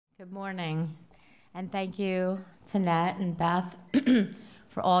Good morning, and thank you to Nat and Beth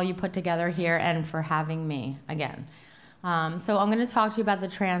for all you put together here and for having me again. So I'm going to talk to you about the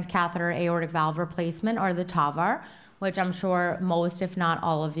transcatheter aortic valve replacement, or the TAVR, which I'm sure most, if not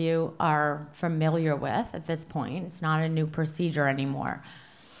all of you, are familiar with at this point. It's not a new procedure anymore.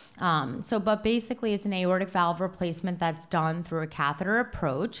 But basically it's an aortic valve replacement that's done through a catheter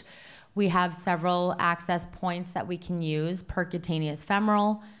approach. We have several access points that we can use: percutaneous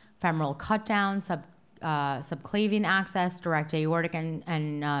femoral cut down, subclavian access, direct aortic, and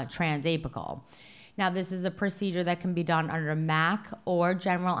transapical. Now, this is a procedure that can be done under MAC or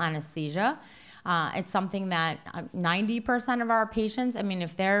general anesthesia. It's something that 90% of our patients,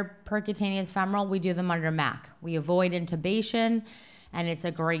 if they're percutaneous femoral, we do them under MAC. We avoid intubation, and it's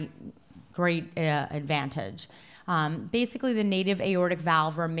a great advantage. Basically, the native aortic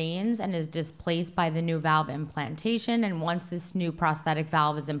valve remains and is displaced by the new valve implantation. And once this new prosthetic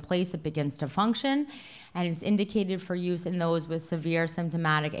valve is in place, it begins to function. And it's indicated for use in those with severe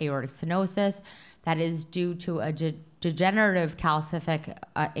symptomatic aortic stenosis that is due to a degenerative calcific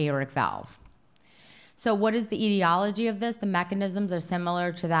aortic valve. So what is the etiology of this? The mechanisms are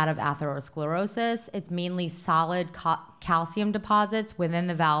similar to that of atherosclerosis. It's mainly solid calcium deposits within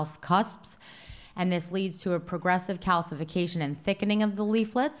the valve cusps. And this leads to a progressive calcification and thickening of the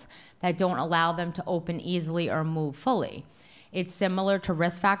leaflets that don't allow them to open easily or move fully. It's similar to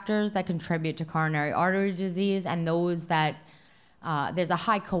risk factors that contribute to coronary artery disease, and those that there's a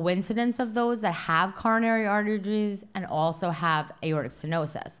high coincidence of those that have coronary artery disease and also have aortic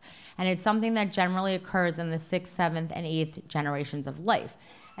stenosis. And it's something that generally occurs in the 6th, 7th, and 8th generations of life.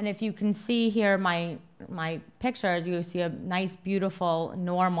 And if you can see here my pictures, you see a nice, beautiful,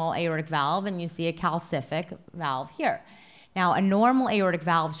 normal aortic valve, and you see a calcific valve here. Now, a normal aortic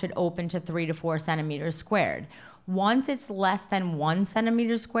valve should open to 3 to 4 centimeters squared. Once it's less than 1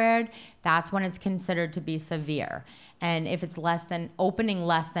 centimeter squared, that's when it's considered to be severe. And if it's opening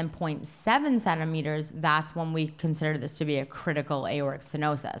less than 0.7 centimeters, that's when we consider this to be a critical aortic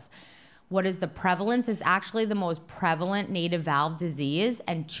stenosis. What is the prevalence? Is actually the most prevalent native valve disease,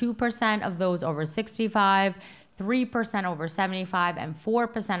 and 2% of those over 65, 3% over 75, and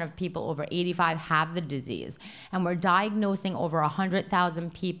 4% of people over 85 have the disease. And we're diagnosing over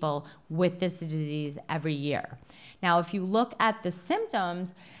 100,000 people with this disease every year. Now, if you look at the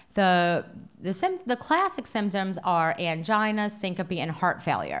symptoms, the classic symptoms are angina, syncope, and heart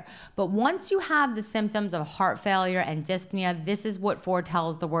failure. But once you have the symptoms of heart failure and dyspnea, this is what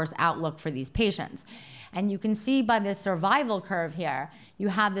foretells the worst outlook for these patients. And you can see by this survival curve here, you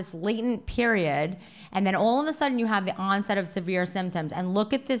have this latent period, and then all of a sudden you have the onset of severe symptoms. And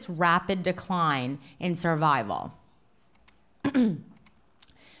look at this rapid decline in survival.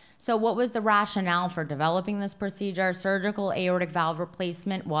 So what was the rationale for developing this procedure? Surgical aortic valve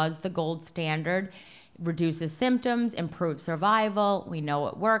replacement was the gold standard. Reduces symptoms, improves survival. We know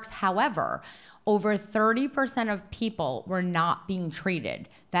it works. However, over 30% of people were not being treated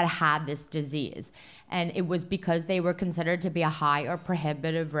that had this disease. And it was because they were considered to be a high or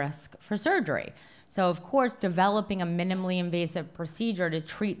prohibitive risk for surgery. So, of course, developing a minimally invasive procedure to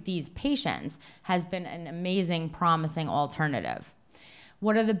treat these patients has been an amazing, promising alternative.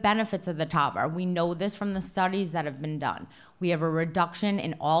 What are the benefits of the TAVR? We know this from the studies that have been done. We have a reduction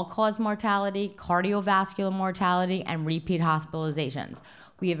in all-cause mortality, cardiovascular mortality, and repeat hospitalizations.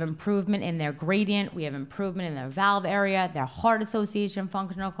 We have improvement in their gradient. We have improvement in their valve area, their heart association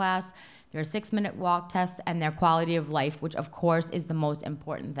functional class, their 6-minute walk test, and their quality of life, which, of course, is the most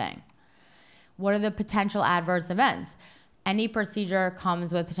important thing. What are the potential adverse events? Any procedure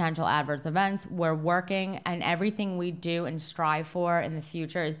comes with potential adverse events. We're working, and everything we do and strive for in the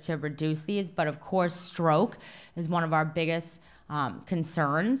future is to reduce these. But of course, stroke is one of our biggest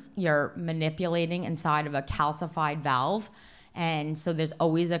concerns. You're manipulating inside of a calcified valve. And so there's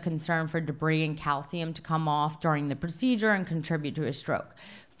always a concern for debris and calcium to come off during the procedure and contribute to a stroke.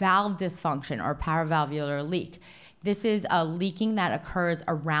 Valve dysfunction or paravalvular leak. This is a leaking that occurs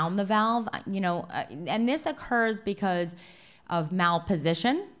around the valve, and this occurs because of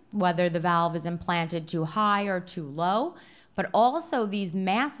malposition, whether the valve is implanted too high or too low, but also these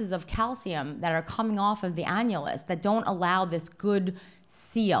masses of calcium that are coming off of the annulus that don't allow this good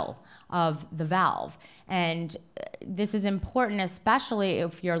seal of the valve. And this is important, especially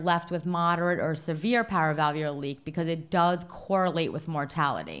if you're left with moderate or severe paravalvular leak, because it does correlate with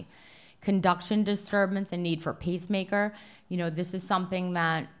mortality. Conduction disturbance and need for pacemaker. This is something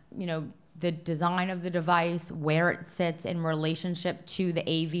that, the design of the device, where it sits in relationship to the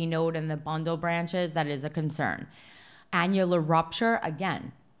AV node and the bundle branches, that is a concern. Annular rupture,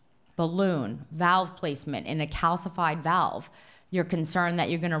 again, balloon, valve placement in a calcified valve. You're concerned that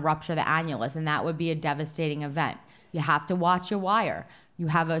you're going to rupture the annulus, and that would be a devastating event. You have to watch your wire. You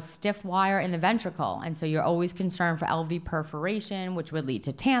have a stiff wire in the ventricle, and so you're always concerned for LV perforation, which would lead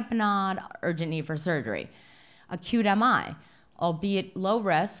to tamponade, urgent need for surgery. Acute MI, albeit low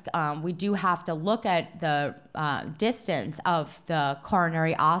risk, we do have to look at the distance of the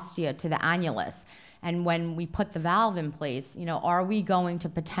coronary ostia to the annulus. And when we put the valve in place, are we going to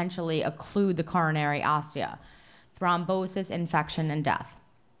potentially occlude the coronary ostia? Thrombosis, infection, and death.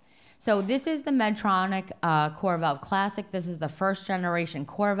 So this is the Medtronic CoreValve Classic. This is the first generation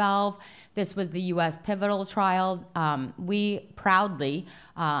CoreValve. This was the US pivotal trial. We proudly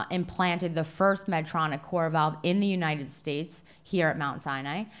implanted the first Medtronic CoreValve in the United States here at Mount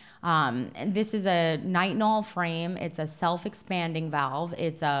Sinai. And this is a nitinol frame. It's a self-expanding valve.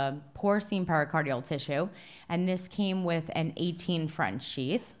 It's a porcine pericardial tissue. And this came with an 18 French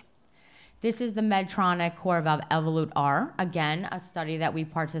sheath. This is the Medtronic CoreValve Evolute R. Again, a study that we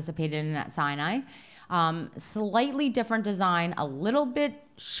participated in at Sinai. Slightly different design, a little bit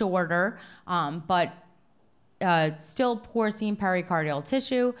shorter, but still porcine pericardial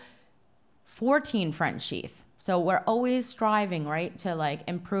tissue, 14 French sheath. So we're always striving, right, to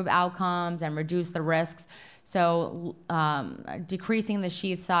improve outcomes and reduce the risks. So decreasing the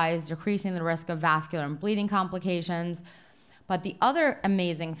sheath size, decreasing the risk of vascular and bleeding complications. But the other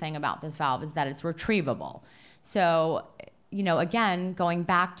amazing thing about this valve is that it's retrievable. So, again, going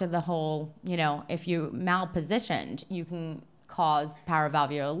back to the whole, if you malpositioned, you can cause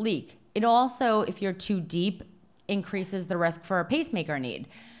paravalvular leak. It also, if you're too deep, increases the risk for a pacemaker need.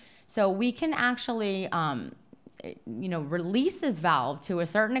 So we can actually, release this valve to a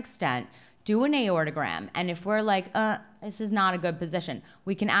certain extent, do an aortogram, and if we're like, this is not a good position,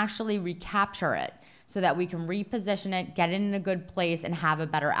 we can actually recapture it, so that we can reposition it, get it in a good place, and have a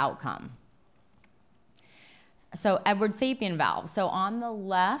better outcome. So Edwards sapien valve. So on the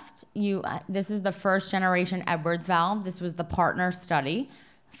left, this is the first generation Edwards valve. This was the PARTNER study,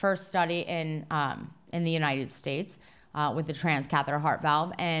 first study in the United States with the transcatheter heart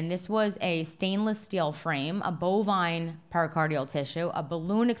valve. And this was a stainless steel frame, a bovine pericardial tissue, a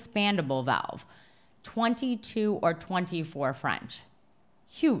balloon expandable valve, 22 or 24 French.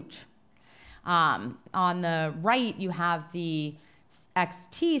 Huge. On the right, you have the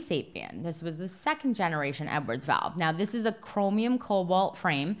XT sapien. This was the second generation Edwards valve. Now, this is a chromium cobalt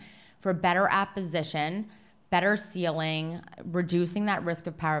frame for better apposition, better sealing, reducing that risk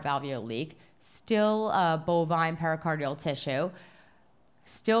of paravalvular leak, still bovine pericardial tissue,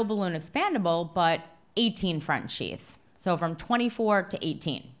 still balloon expandable, but 18 French sheath. So from 24 to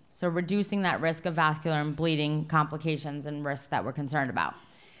 18. So reducing that risk of vascular and bleeding complications and risks that we're concerned about.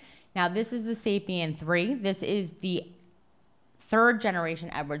 Now, this is the Sapien 3. This is the third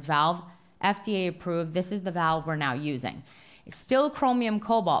generation Edwards valve, FDA approved. This is the valve we're now using. It's still chromium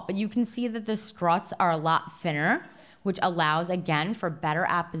cobalt, but you can see that the struts are a lot thinner, which allows, again, for better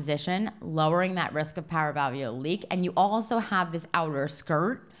apposition, lowering that risk of paravalvular leak. And you also have this outer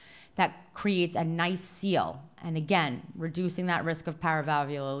skirt that creates a nice seal, and again, reducing that risk of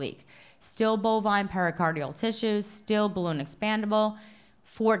paravalvular leak. Still bovine pericardial tissues, still balloon expandable,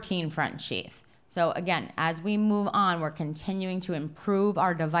 14 French sheath. So again, as we move on, we're continuing to improve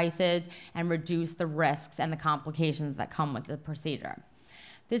our devices and reduce the risks and the complications that come with the procedure.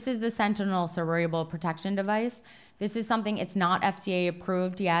 This is the Sentinel cerebral protection device. This is something, it's not FDA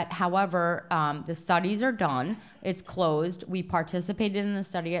approved yet. However, the studies are done. It's closed. We participated in the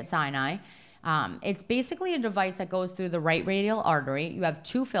study at Sinai. It's basically a device that goes through the right radial artery. You have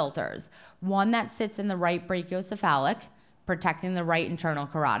two filters, one that sits in the right brachiocephalic, protecting the right internal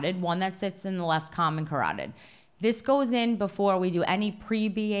carotid, one that sits in the left common carotid. This goes in before we do any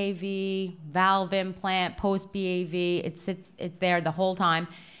pre-BAV, valve implant, post-BAV. It's there the whole time.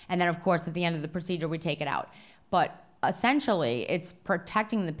 And then, of course, at the end of the procedure, we take it out. But essentially, it's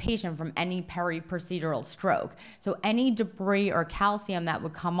protecting the patient from any peri-procedural stroke. So any debris or calcium that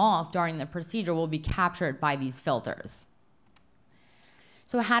would come off during the procedure will be captured by these filters.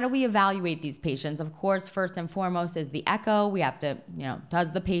 So how do we evaluate these patients? Of course, first and foremost is the echo. We have to,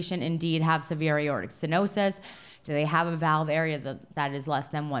 does the patient indeed have severe aortic stenosis? Do they have a valve area that is less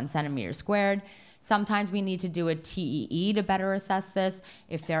than 1 centimeter squared? Sometimes we need to do a TEE to better assess this.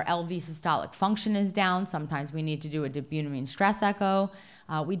 If their LV systolic function is down, sometimes we need to do a debunamine stress echo.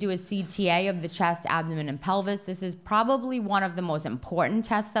 We do a CTA of the chest, abdomen, and pelvis. This is probably one of the most important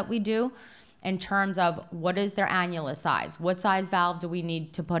tests that we do in terms of what is their annulus size, what size valve do we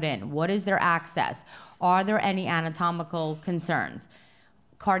need to put in, what is their access, are there any anatomical concerns.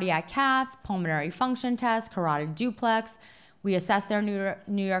 Cardiac cath, pulmonary function test, carotid duplex. We assess their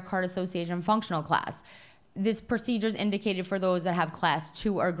New York Heart Association functional class. this procedure is indicated for those that have class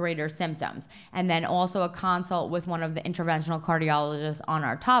 2 or greater symptoms, and then also a consult with one of the interventional cardiologists on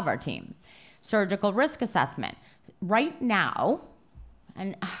our TAVR team. Surgical risk assessment. Right now,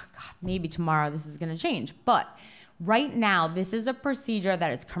 and God, maybe tomorrow this is going to change, but right now this is a procedure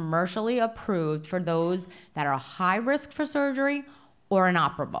that is commercially approved for those that are high risk for surgery or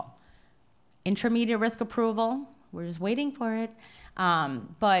inoperable. Intermediate risk approval, we're just waiting for it.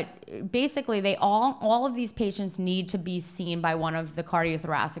 But basically, all of these patients need to be seen by one of the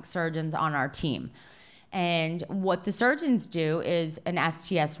cardiothoracic surgeons on our team. And what the surgeons do is an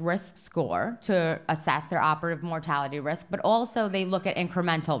STS risk score to assess their operative mortality risk, but also they look at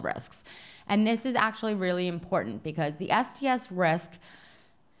incremental risks. And this is actually really important because the STS risk,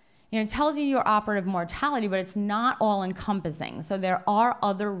 it tells you your operative mortality, but it's not all encompassing. So there are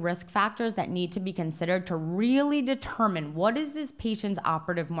other risk factors that need to be considered to really determine what is this patient's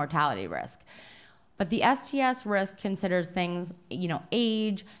operative mortality risk. But the STS risk considers things,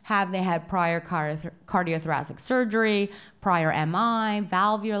 age, have they had prior cardiothoracic surgery, prior MI,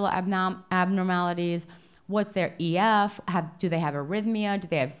 valvular abnormalities, what's their EF, do they have arrhythmia, do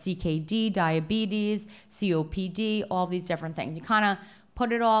they have CKD, diabetes, COPD, all these different things. You kind of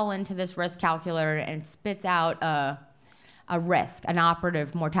put it all into this risk calculator and it spits out a risk, an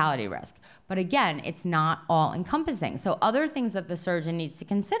operative mortality risk. But again, it's not all encompassing. So other things that the surgeon needs to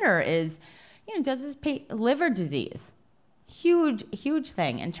consider is, does this liver disease? Huge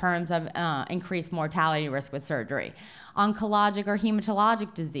thing in terms of increased mortality risk with surgery. Oncologic or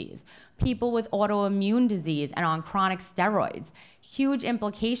hematologic disease. People with autoimmune disease and on chronic steroids. Huge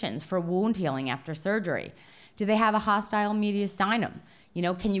implications for wound healing after surgery. Do they have a hostile mediastinum?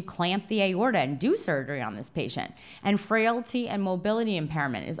 Can you clamp the aorta and do surgery on this patient? And frailty and mobility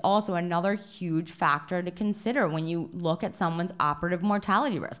impairment is also another huge factor to consider when you look at someone's operative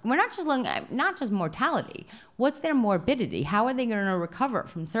mortality risk. We're not just looking at not just mortality. What's their morbidity? How are they going to recover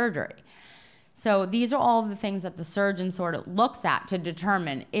from surgery? So these are all the things that the surgeon sort of looks at to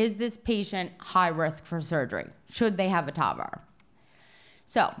determine, is this patient high risk for surgery? Should they have a TAVR?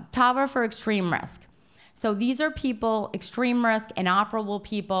 So TAVR for extreme risk. So these are people, extreme risk, inoperable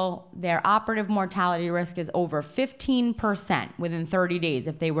people. Their operative mortality risk is over 15% within 30 days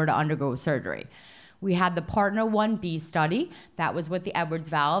if they were to undergo surgery. We had the Partner 1B study. That was with the Edwards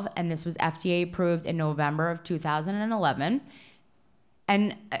valve, and this was FDA approved in November of 2011.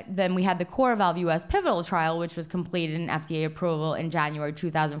 And then we had the Core Valve US pivotal trial, which was completed in FDA approval in January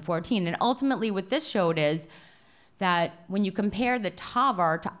 2014. And ultimately what this showed is that when you compare the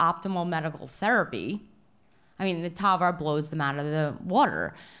TAVR to optimal medical therapy, the TAVR blows them out of the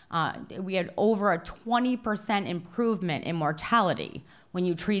water. We had over a 20% improvement in mortality when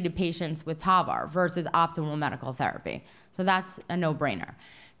you treated patients with TAVR versus optimal medical therapy. So that's a no-brainer.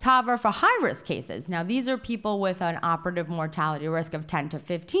 TAVR for high-risk cases. Now, these are people with an operative mortality risk of 10 to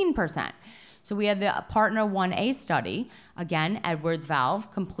 15%. So we had the Partner 1A study, again, Edwards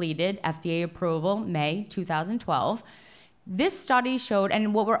valve, completed, FDA approval, May 2012. This study showed,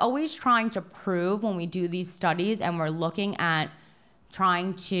 and what we're always trying to prove when we do these studies and we're looking at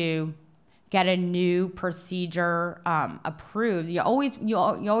trying to get a new procedure approved, you're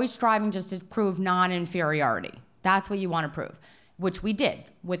always striving just to prove non-inferiority. That's what you want to prove, which we did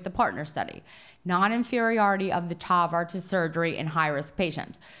with the Partner study. Non-inferiority of the TAVR to surgery in high-risk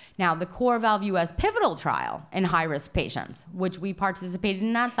patients. Now, the Core Valve US pivotal trial in high-risk patients, which we participated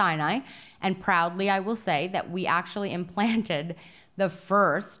in at Sinai, and proudly I will say that we actually implanted the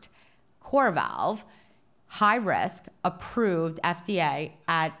first Core Valve high-risk approved FDA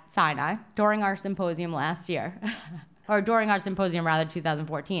at Sinai during our symposium last year, or during our symposium rather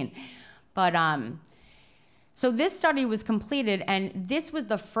 2014. But so this study was completed, and this was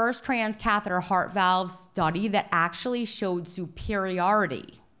the first transcatheter heart valve study that actually showed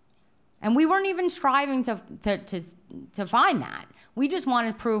superiority. And we weren't even striving to find that. We just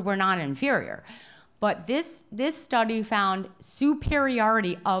wanted to prove we're not inferior. But this study found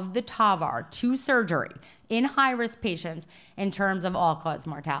superiority of the TAVR to surgery in high-risk patients in terms of all-cause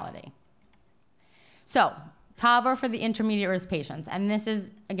mortality. So TAVR for the intermediate-risk patients. And this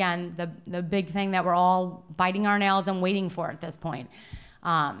is, again, the big thing that we're all biting our nails and waiting for at this point.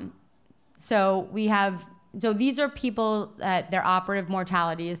 So these are people that their operative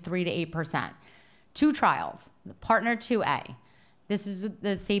mortality is 3 to 8%. 2 trials, the Partner 2A. This is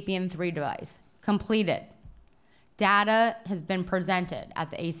the SAPIEN 3 device. Completed. Data has been presented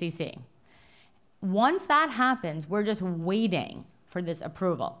at the ACC. Once that happens, we're just waiting for this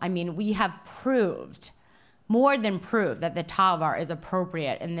approval. We have proved, more than proved, that the TAVR is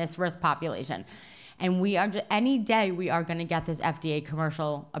appropriate in this risk population. And any day we are going to get this FDA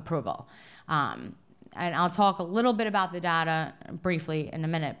commercial approval. and I'll talk a little bit about the data briefly in a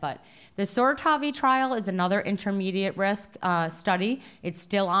minute, but the Sortavi trial is another intermediate risk study. It's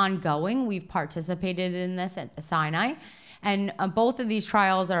still ongoing. We've participated in this at Sinai. And both of these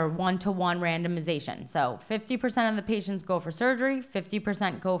trials are one-to-one randomization. So 50% of the patients go for surgery,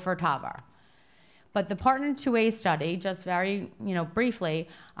 50% go for TAVR. But the Partner 2A study, just very briefly,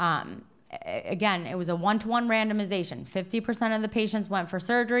 again, it was a one-to-one randomization. 50% of the patients went for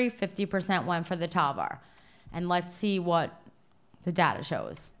surgery, 50% went for the TAVR. And let's see what the data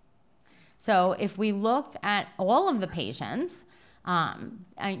shows. So if we looked at all of the patients,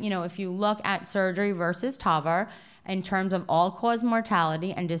 if you look at surgery versus TAVR, in terms of all-cause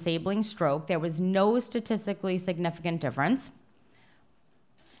mortality and disabling stroke, there was no statistically significant difference.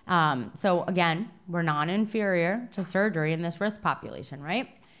 So again, we're non-inferior to surgery in this risk population, right?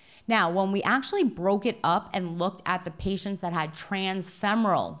 Now, when we actually broke it up and looked at the patients that had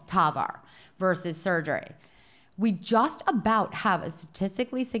transfemoral TAVR versus surgery, we just about have a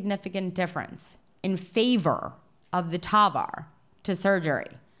statistically significant difference in favor of the TAVR to surgery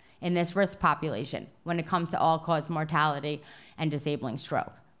in this risk population when it comes to all-cause mortality and disabling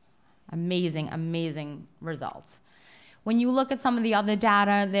stroke. Amazing, amazing results. When you look at some of the other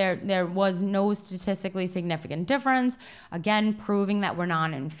data, there was no statistically significant difference, again, proving that we're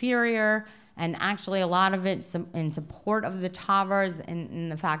non-inferior, and actually a lot of it in support of the TAVRs in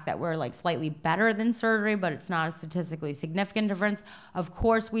the fact that we're like slightly better than surgery, but it's not a statistically significant difference. Of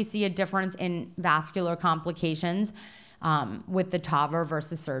course, we see a difference in vascular complications with the TAVR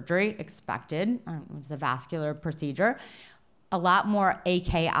versus surgery, expected. It's a vascular procedure. A lot more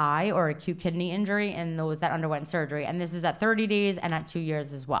AKI, or acute kidney injury, in those that underwent surgery. And this is at 30 days and at 2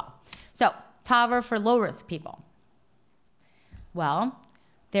 years as well. So TAVR for low-risk people. Well,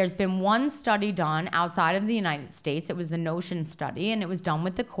 there's been one study done outside of the United States. It was the NOTION study, and it was done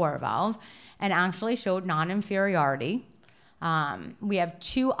with the core valve and actually showed non-inferiority. We have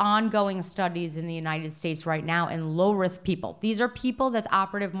 2 ongoing studies in the United States right now in low-risk people. These are people that's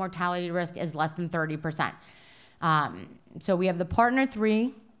operative mortality risk is less than 30%. So we have the Partner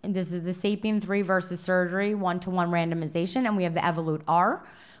 3, and this is the SAPIEN 3 versus surgery, one-to-one randomization, and we have the Evolute R,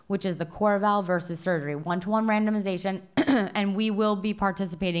 which is the core valve versus surgery, one-to-one randomization, and we will be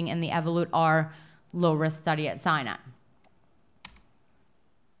participating in the Evolute R low-risk study at Sinai.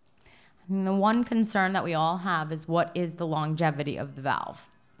 And the one concern that we all have is what is the longevity of the valve,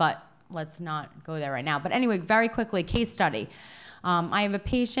 but let's not go there right now. But anyway, very quickly, case study. I have a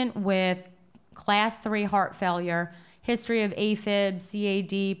patient with class 3 heart failure, history of AFib,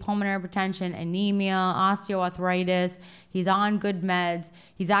 CAD, pulmonary hypertension, anemia, osteoarthritis. He's on good meds.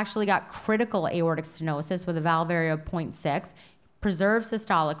 He's actually got critical aortic stenosis with a valve area of 0.6, preserved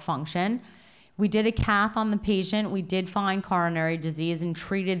systolic function. We did a cath on the patient. We did find coronary disease and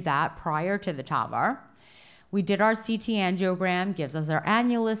treated that prior to the TAVR. We did our CT angiogram, gives us our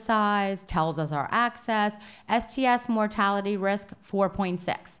annulus size, tells us our access, STS mortality risk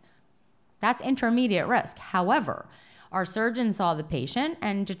 4.6. That's intermediate risk. However, our surgeon saw the patient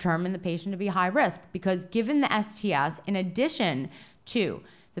and determined the patient to be high risk because given the STS, in addition to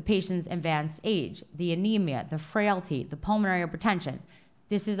the patient's advanced age, the anemia, the frailty, the pulmonary hypertension,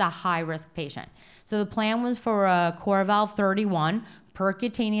 this is a high-risk patient. So the plan was for a core valve 31,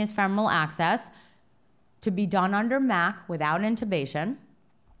 percutaneous femoral access, to be done under MAC without intubation.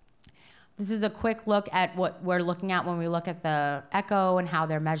 This is a quick look at what we're looking at when we look at the echo and how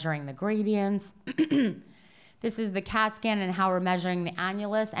they're measuring the gradients. This is the CAT scan and how we're measuring the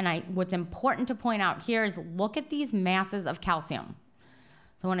annulus. And what's important to point out here is look at these masses of calcium.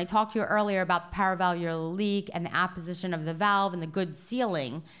 So when I talked to you earlier about the paravalvular leak and the apposition of the valve and the good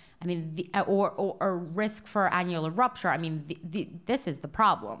sealing, I mean, or risk for annular rupture, I mean, this is the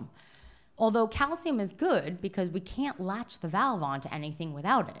problem. Although calcium is good because we can't latch the valve onto anything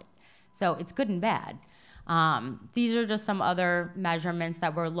without it. So it's good and bad. These are just some other measurements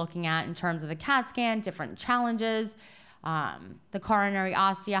that we're looking at in terms of the CAT scan, different challenges. The coronary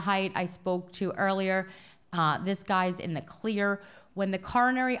ostia height I spoke to earlier. This guy's in the clear. When the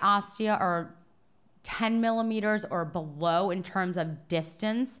coronary ostia are 10 millimeters or below in terms of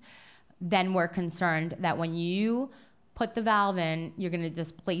distance, then we're concerned that when you put the valve in, you're going to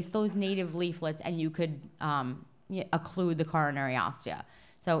displace those native leaflets and you could occlude the coronary ostia.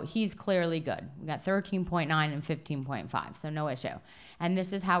 So he's clearly good. We got 13.9 and 15.5, so no issue. And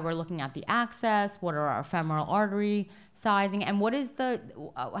this is how we're looking at the access, what are our femoral artery sizing, and what is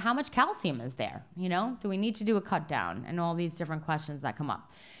how much calcium is there? You know, do we need to do a cut down? And all these different questions that come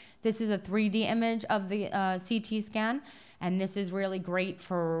up. This is a 3D image of the CT scan. And this is really great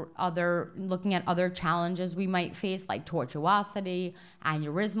for looking at other challenges we might face, like tortuosity,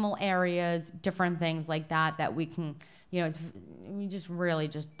 aneurysmal areas, different things like that we can, we just really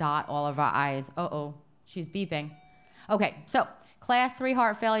just dot all of our I's. Uh-oh, she's beeping. Okay, so class 3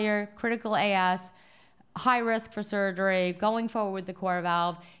 heart failure, critical AS, high risk for surgery, going forward with the core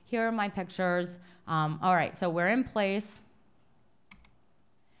valve. Here are my pictures. All right, so we're in place,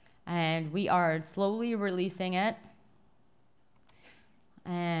 and we are slowly releasing it.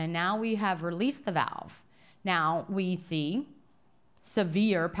 And now we have released the valve. Now we see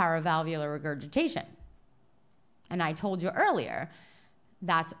severe paravalvular regurgitation. And I told you earlier,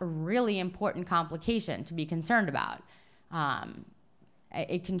 that's a really important complication to be concerned about.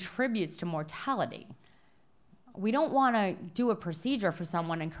 It contributes to mortality. We don't want to do a procedure for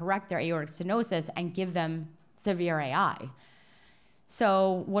someone and correct their aortic stenosis and give them severe AI.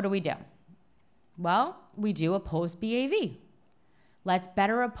 So what do? Well, we do a post-BAV. Let's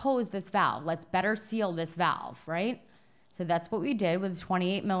better oppose this valve. Let's better seal this valve, right? So that's what we did with a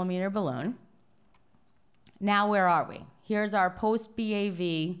 28 millimeter balloon. Now where are we? Here's our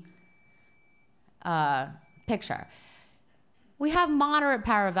post-BAV picture. We have moderate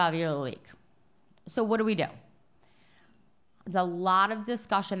paravalvular leak. So what do? There's a lot of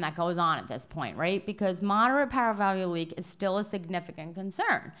discussion that goes on at this point, right? Because moderate paravalvular leak is still a significant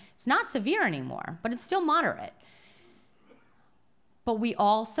concern. It's not severe anymore, but it's still moderate. But we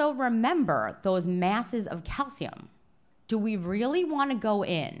also remember those masses of calcium. Do we really want to go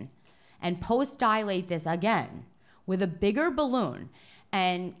in and post-dilate this again with a bigger balloon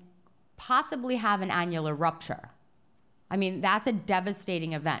and possibly have an annular rupture? I mean, that's a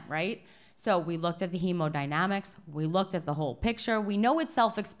devastating event, right? So we looked at the hemodynamics. We looked at the whole picture. We know it's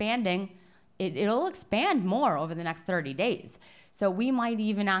self-expanding. It'll expand more over the next 30 days. So we might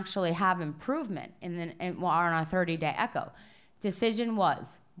even actually have improvement on our 30-day echo. Decision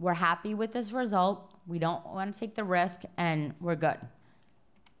was, we're happy with this result. We don't want to take the risk, and we're good.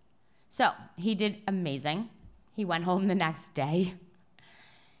 So he did amazing. He went home the next day,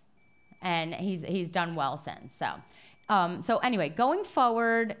 and he's done well since. So anyway, going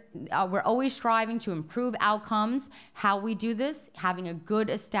forward, we're always striving to improve outcomes. How we do this, having a good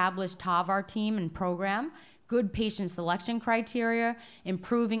established TAVR team and program, good patient selection criteria,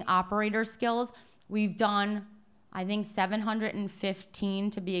 improving operator skills. We've done, I think,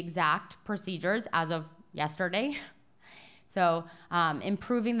 715 to be exact procedures as of yesterday. So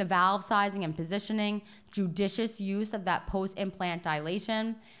improving the valve sizing and positioning, judicious use of that post-implant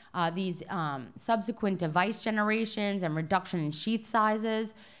dilation, these subsequent device generations and reduction in sheath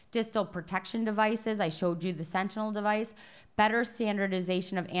sizes, distal protection devices. I showed you the Sentinel device, better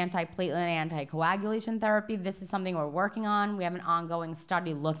standardization of antiplatelet and anticoagulation therapy. This is something we're working on. We have an ongoing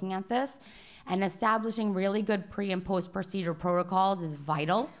study looking at this. And establishing really good pre and post procedure protocols is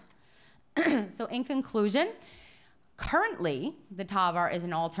vital. So in conclusion, currently, the TAVR is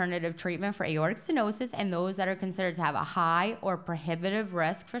an alternative treatment for aortic stenosis and those that are considered to have a high or prohibitive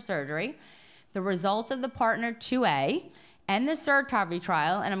risk for surgery. The results of the PARTNER 2A and the SURTAVI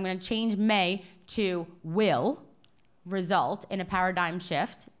trial, and I'm going to change may to will, result in a paradigm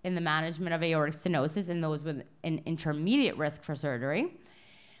shift in the management of aortic stenosis in those with an intermediate risk for surgery.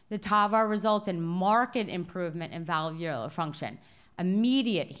 The TAVR results in marked improvement in valvular function,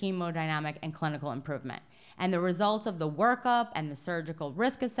 immediate hemodynamic and clinical improvement. And the results of the workup and the surgical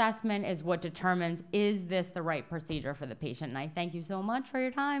risk assessment is what determines, is this the right procedure for the patient? And I thank you so much for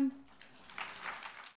your time.